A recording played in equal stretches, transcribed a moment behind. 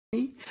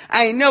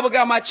I ain't never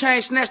got my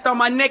chain snatched on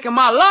my neck in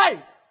my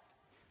life.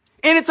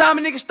 Anytime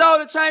a nigga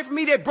stole a chain from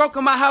me, they broke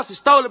in my house and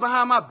stole it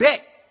behind my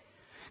back.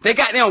 They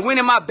got them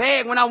went in my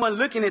bag when I wasn't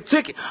looking and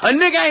took it. A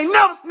nigga ain't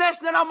never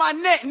snatched that on my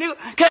neck, nigga.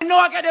 Cause know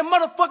I got that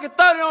motherfucking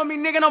 30 on me,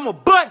 nigga, and I'm a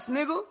bust,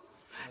 nigga.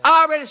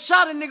 I already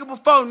shot a nigga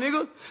before,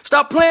 nigga.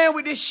 Stop playing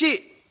with this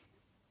shit.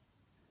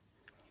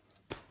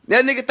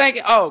 That nigga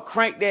thinking, oh,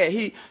 crank that.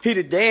 He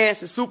the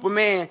dancing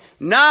Superman.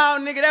 No,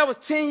 nigga, that was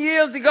 10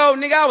 years ago,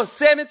 nigga. I was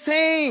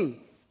 17.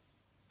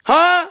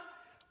 Huh?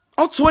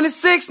 I'm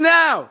 26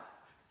 now.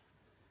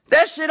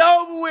 That shit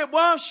over with, boy.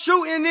 I'm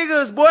shooting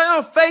niggas, boy.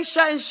 I'm face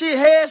shotting shit,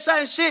 head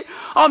shotting shit.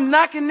 I'm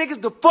knocking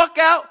niggas the fuck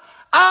out.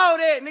 All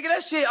that, nigga.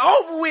 That shit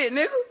over with,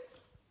 nigga.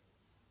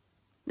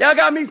 Y'all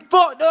got me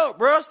fucked up,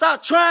 bro.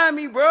 Stop trying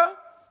me, bro.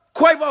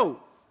 Quavo,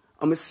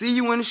 I'ma see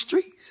you in the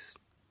streets.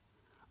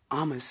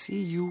 I'ma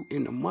see you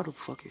in the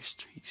motherfucking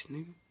streets,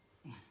 nigga.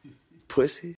 Pussy.